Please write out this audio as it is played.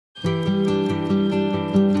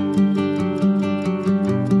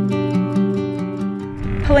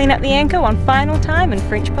setting up the anchor one final time in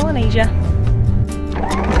French Polynesia.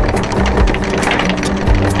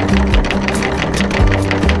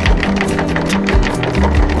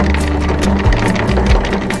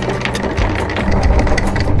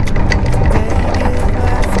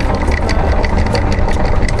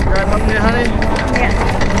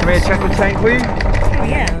 Chocolate tank, please. Oh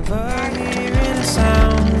yeah.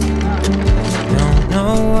 Don't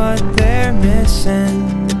know what they're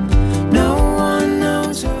missing. No one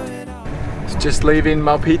knows it all. It's just leaving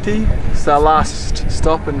Maupiti. It's our last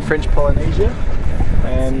stop in French Polynesia,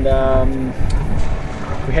 and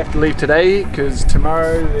we have to leave today because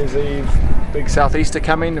tomorrow there's a big southeaster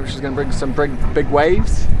coming, which is going to bring some big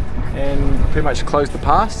waves and pretty much close the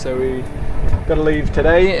pass. So we got to leave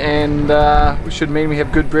today, and which should mean we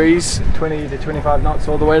have good breeze, 20 to 25 knots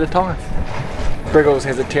all the way to Tonga. Briggles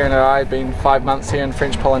has a tear in her eye. Been 5 months here in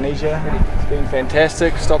French Polynesia. It's been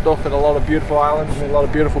fantastic. Stopped off at a lot of beautiful islands and a lot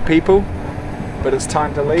of beautiful people, but it's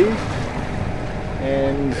time to leave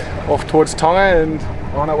and off towards Tonga and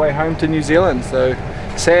on our way home to New Zealand. So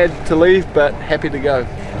sad to leave, but happy to go.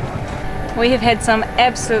 We have had some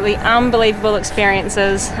absolutely unbelievable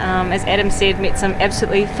experiences. As Adam said, met some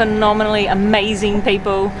absolutely phenomenally amazing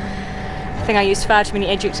people. I think I used far too many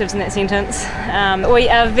adjectives in that sentence. We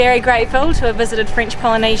are very grateful to have visited French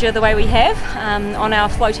Polynesia the way we have on our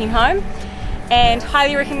floating home, and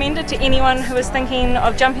highly recommend it to anyone who is thinking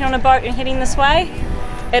of jumping on a boat and heading this way.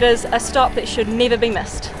 It is a stop that should never be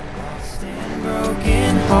missed.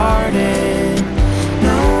 Broken hearted,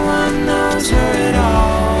 no one knows her at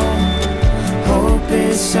all. Hope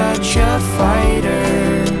is such a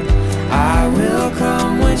fighter. I will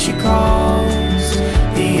come when she calls.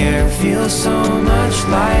 The air feels so much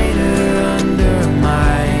lighter under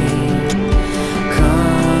my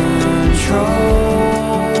control.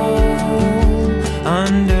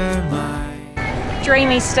 Under my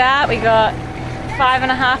Dreamy start. We got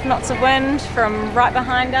 5.5 knots of wind from right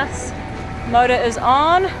behind us. Motor is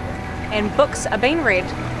on and books are being read.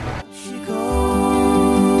 she goes.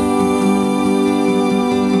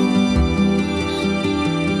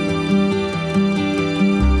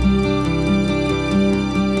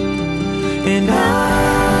 And up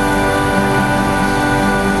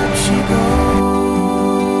she goes.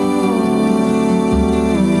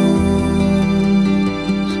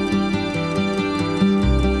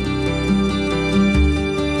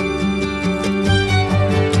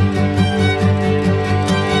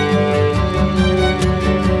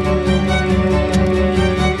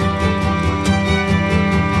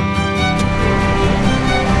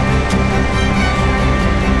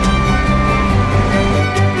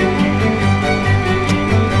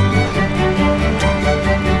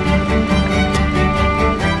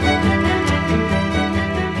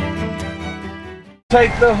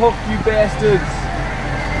 Take the hook, you bastards!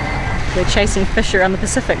 We're chasing fish around the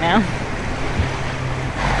Pacific now.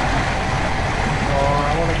 Oh,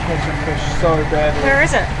 I want to catch a fish so badly. Where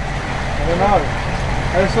is it? I don't know.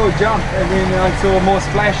 I just saw a jump, and then I saw more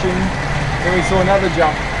splashing, then we saw another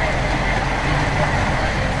jump.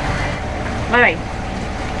 Louis,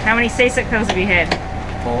 how many seasick pills have you had?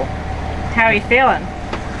 4. How are you feeling?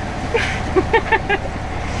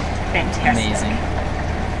 Fantastic. Amazing.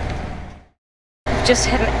 Just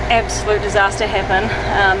had an absolute disaster happen.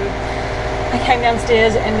 I came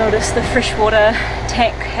downstairs and noticed the freshwater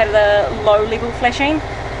tank had a low level flashing.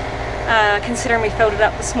 Considering we filled it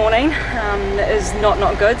up this morning, is not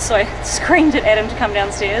good, so I screamed at Adam to come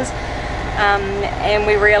downstairs, and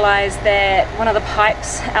we realised that one of the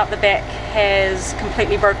pipes out the back has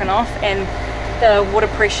completely broken off, and the water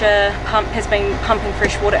pressure pump has been pumping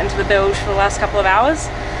fresh water into the bilge for the last couple of hours,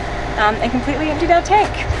 and completely emptied our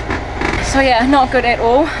tank. So yeah, not good at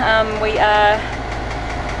all. We are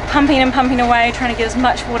pumping and pumping away, trying to get as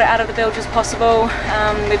much water out of the bilge as possible.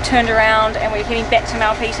 We've turned around and we're heading back to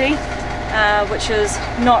Maupiti, which is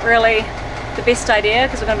not really the best idea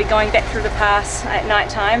because we're going to be going back through the pass at night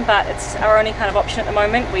time, but it's our only kind of option at the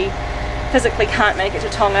moment. We physically can't make it to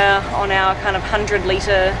Tonga on our kind of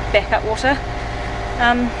 100-litre backup water.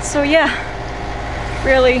 So yeah,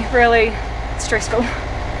 really stressful.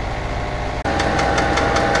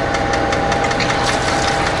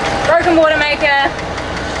 Broken water maker,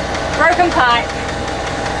 broken pipe,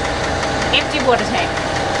 empty water tank.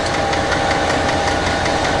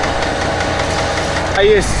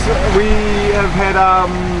 Yes, we have had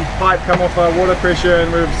pipe come off our water pressure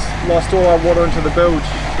and we've lost all our water into the bilge.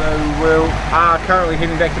 So we are currently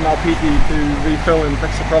heading back to Maupiti to refill and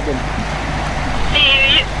fix the problem.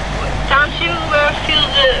 Can't you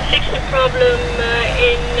fix the problem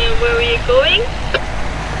in where you're going?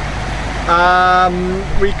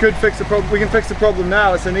 We could fix the problem. We can fix the problem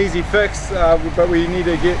now. It's an easy fix, but we need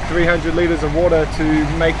to get 300 litres of water to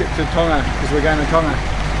make it to Tonga, because we're going to Tonga.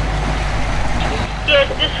 Yes,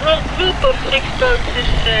 this whole group of 6 boats is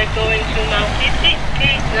going to Maupiti.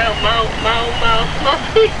 No,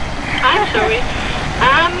 Maupiti. I'm sorry.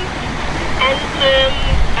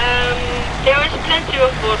 There is plenty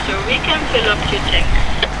of water. We can fill up your tank.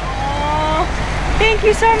 Oh, thank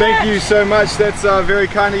you so much. Thank you so much. That's very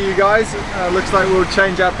kind of you guys. Looks like we'll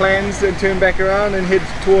change our plans and turn back around and head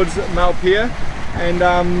towards Maupihaa. And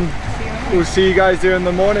we'll see you guys there in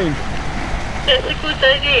the morning. That's a good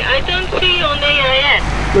idea. I don't see you on AIS.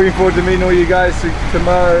 Looking forward to meeting all you guys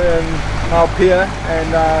tomorrow in Maupihaa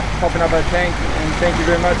and popping up our tank. And thank you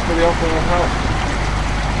very much for the offer of help.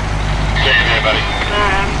 Take care, buddy.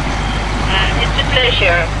 It's a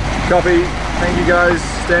pleasure. Copy. Thank you guys.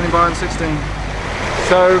 Standing by on 16.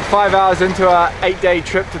 So 5 hours into our 8-day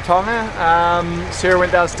trip to Tonga, Sarah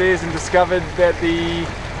went downstairs and discovered that the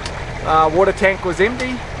water tank was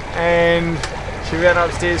empty, and she ran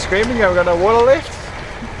upstairs screaming, "I've got no water left."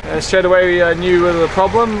 Straight away we knew the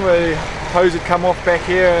problem. The hose had come off back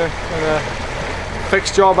here in a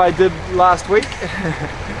fixed job I did last week.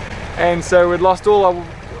 And so we'd lost all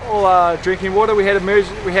our drinking water. We have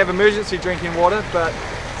emergency drinking water, but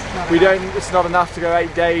it's not enough to go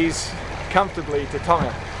 8 days comfortably to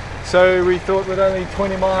Tonga. So we thought with only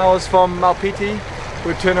 20 miles from Maupiti,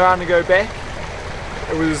 we'd turn around and go back.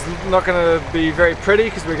 It was not going to be very pretty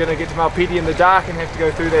because we're going to get to Maupiti in the dark and have to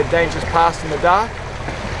go through that dangerous pass in the dark.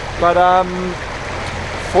 But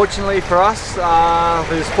fortunately for us,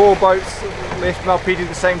 there's 4 boats left Maupiti at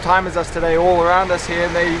the same time as us today, all around us here,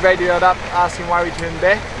 and they radioed up asking why we turned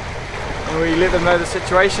back. And we let them know the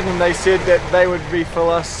situation, and they said that they would refill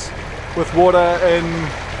us with water in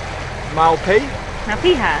Maupihaa.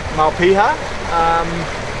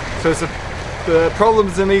 So the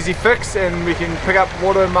problem's an easy fix, and we can pick up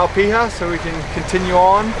water in Maupihaa so we can continue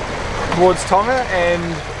on towards Tonga,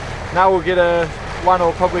 and now we'll get a 1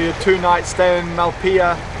 or probably a 2-night stay in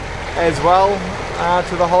Maupihaa as well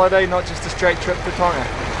to the holiday, not just a straight trip to Tonga.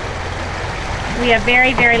 We are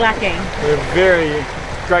very, very lucky. We're very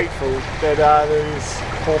grateful that these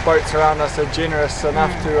 4 boats around us are generous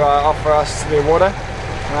enough to offer us their water.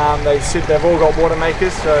 They said they've all got water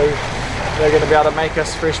makers, so they're going to be able to make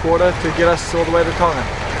us fresh water to get us all the way to Tonga.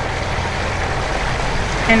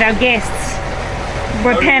 And our guests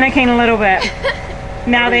were panicking a little bit.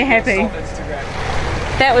 Now they're happy.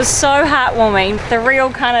 That was so heartwarming. The real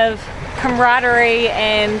kind of camaraderie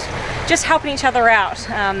and just helping each other out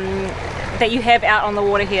that you have out on the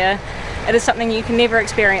water here. It is something you can never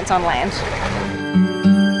experience on land.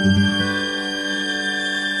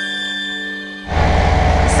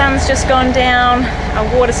 The sun's just gone down, our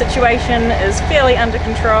water situation is fairly under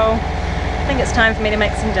control. I think it's time for me to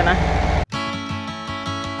make some dinner.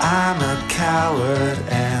 I'm a coward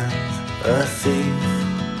and a thief.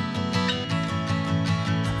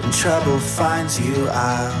 When trouble finds you,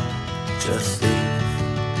 I'll just leave.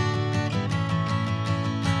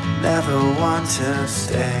 Never want to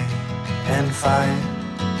stay and fight.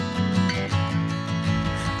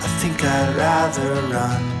 I think I'd rather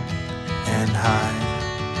run and hide.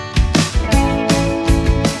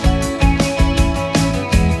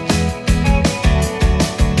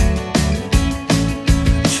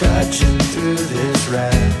 Trudging through this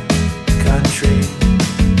red country,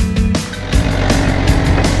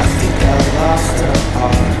 I think I lost a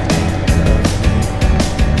part of me.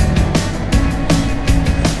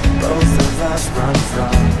 Both of us run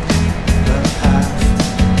from the past.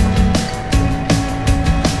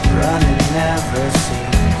 Running never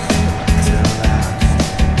seems to last.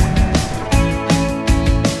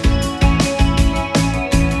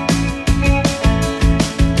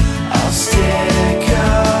 I'll stick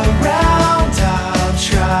around, I'll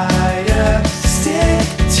try to stick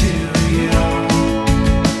to you.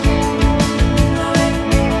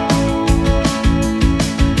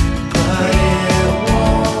 But it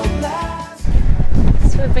won't last.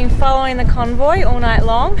 So we've been following the convoy all night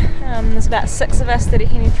long. There's about 6 of us that are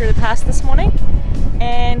heading through the pass this morning,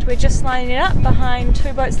 and we're just lining it up behind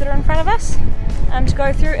 2 boats that are in front of us to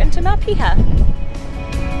go through into Maupihaa.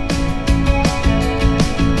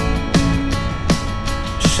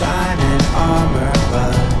 Shining armor,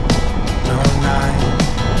 but no knife.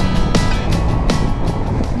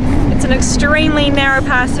 It's an extremely narrow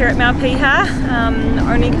pass here at Maupihaa,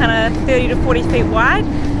 only kind of 30 to 40 feet wide.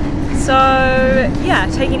 So yeah,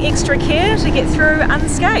 taking extra care to get through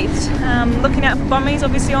unscathed. Looking out for bombies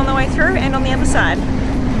obviously on the way through and on the other side.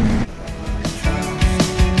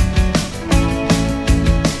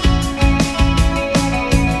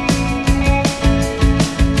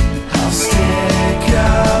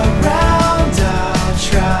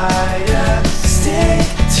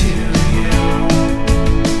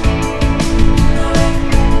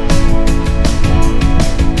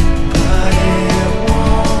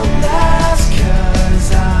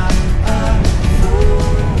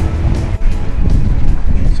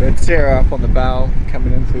 Sarah up on the bow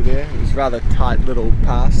coming in through there. It was a rather tight little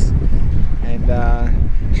pass, and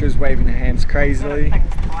she was waving her hands crazily,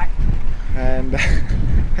 and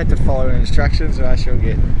had to follow her instructions or else she'll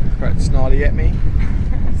get quite snotty at me.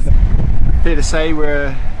 Fair to say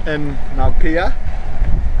we're in Maupihaa.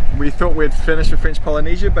 We thought we'd finish with French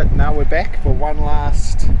Polynesia, but now we're back for one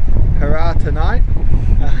last hurrah tonight.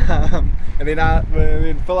 And then we'll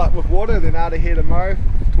then fill up with water, then out of here tomorrow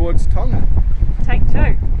towards Tonga. Take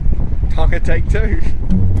two. Tonga take two.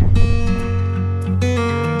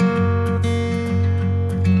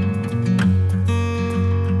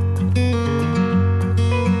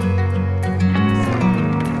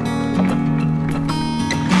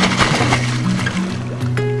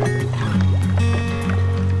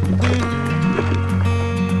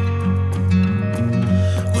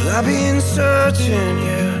 I've been searching,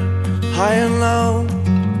 yeah, high and low.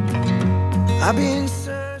 I've been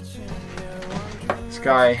searching, yeah. This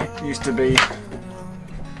guy used to be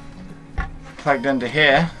plugged into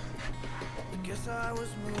here,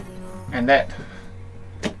 and that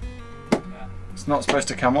it's not supposed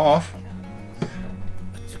to come off.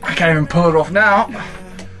 I can't even pull it off now,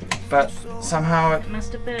 but somehow it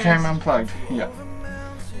Must have burst. came unplugged. Yeah,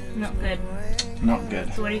 Not good. not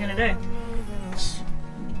good. So what are you going to do?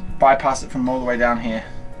 Bypass it from all the way down here.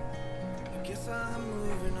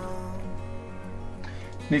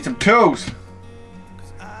 Need some tools.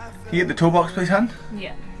 Can you get the toolbox, please, hun?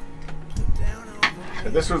 Yeah. So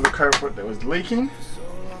this was the culprit that was leaking,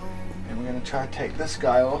 and we're going to try to take this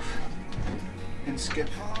guy off and skip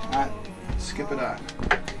it out.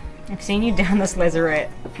 I've seen you down this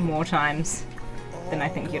lazarette more times than I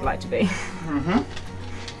think you'd like to be. Mm-hmm.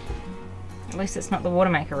 At least it's not the water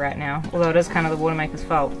maker right now, although it is kind of the water maker's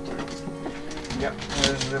fault. Yep, this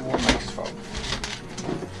is the water maker's fault.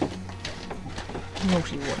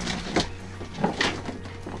 Naughty water maker.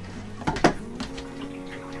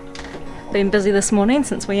 Been busy this morning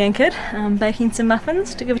since we anchored, baking some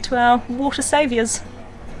muffins to give to our water saviours.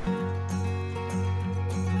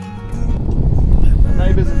 The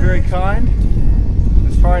neighbours are very kind.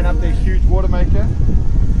 They're firing up their huge water maker.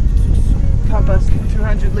 Pump us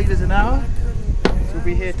 200 litres an hour. So we'll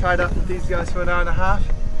be here tied up with these guys for an hour and a half.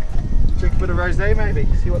 Drink a bit of rosé maybe,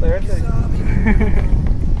 see what they're into.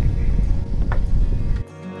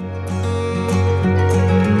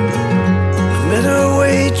 Met a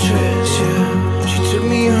waitress, yeah, she took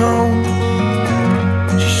me home.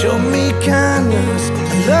 She showed me kindness, a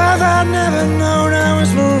love I'd never known. I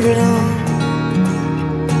was moving on.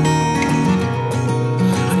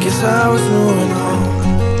 I guess I was moving on.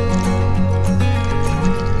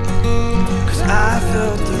 I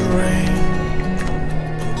felt the rain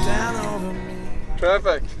down over me.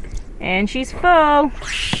 Perfect. And she's full.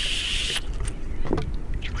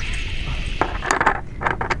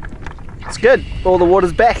 It's good. All the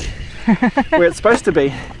water's back where it's supposed to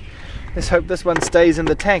be. Let's hope this one stays in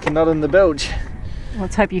the tank and not in the bilge.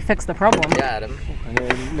 Let's hope you fix the problem. Got him. And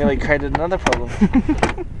then nearly created another problem.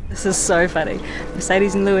 This is so funny.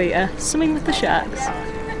 Mercedes and Louis are swimming with the sharks.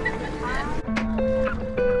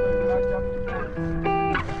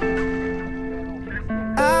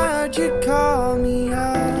 You call me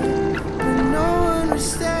up, but no one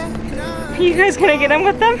was there. Are you guys gonna get in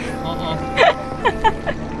with them? I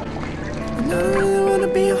don't really want to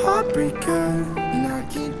be a heartbreaker. I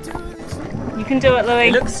can't do this. You can do it, Louis.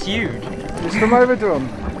 It looks huge. Just come over to him.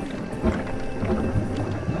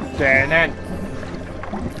 Damn it.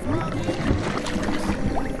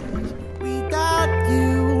 Without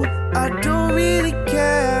you, I don't really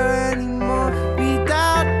care anymore.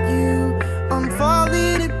 Without you, I'm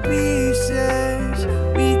falling to pieces.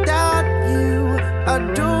 Without you, I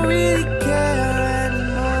don't really care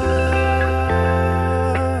anymore.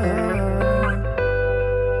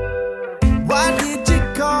 Why did you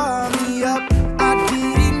call me up? I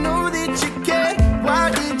didn't know that you cared.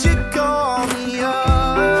 Why did you call me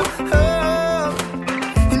up?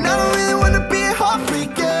 And I don't really want to be a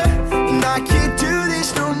heartbreaker, and I can't do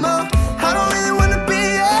this no more. I don't really want to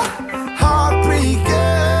be a heartbreaker.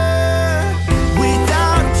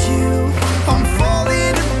 Without you, I'm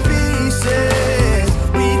falling to pieces.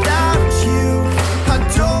 Without you, I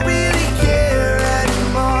don't really care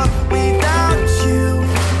anymore. Without you,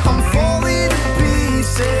 I'm falling to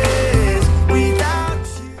pieces. Without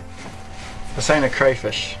you. This ain't a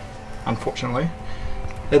crayfish, unfortunately.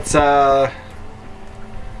 It's a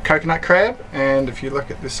coconut crab, and if you look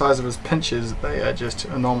at the size of his pinches, they are just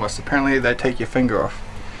enormous. Apparently they take your finger off.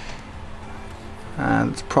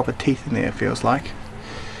 And it's proper teeth in there, it feels like.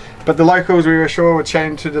 But the locals we were sure were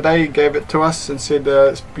chatting to today gave it to us and said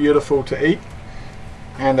it's beautiful to eat.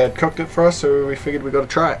 And they'd cooked it for us, so we figured we got to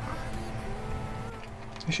try it.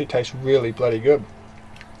 Actually tastes really bloody good.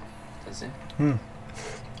 Does it?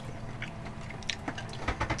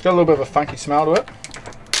 It's got a little bit of a funky smell to it.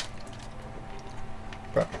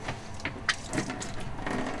 But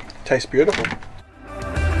tastes beautiful.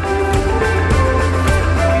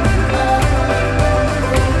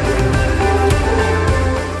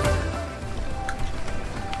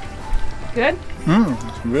 Good?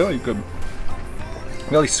 It's really good.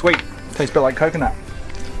 Really sweet. Tastes a bit like coconut.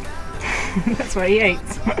 That's what he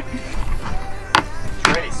eats. It's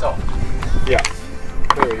really soft. Yeah.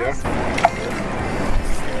 There we go.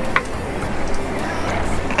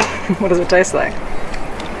 What does it taste like?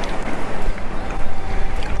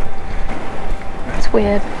 It's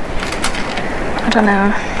weird. I don't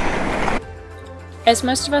know. As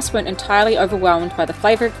most of us weren't entirely overwhelmed by the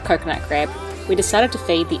flavour of the coconut crab, we decided to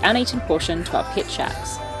feed the uneaten portion to our pet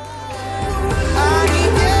sharks.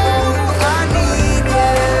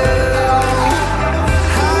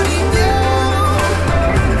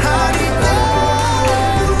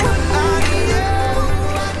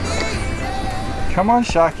 Come on,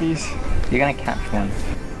 sharkies. You're gonna catch one.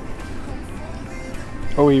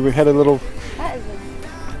 Oh, we had a little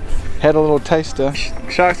taster.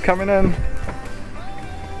 Sharks coming in.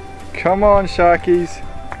 Come on, sharkies.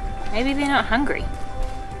 Maybe they're not hungry.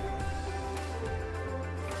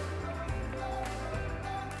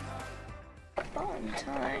 Fun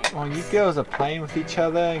time. Oh, you girls are playing with each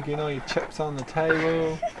other, getting all your chips on the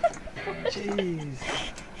table. Jeez.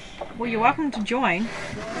 Well, you're welcome to join.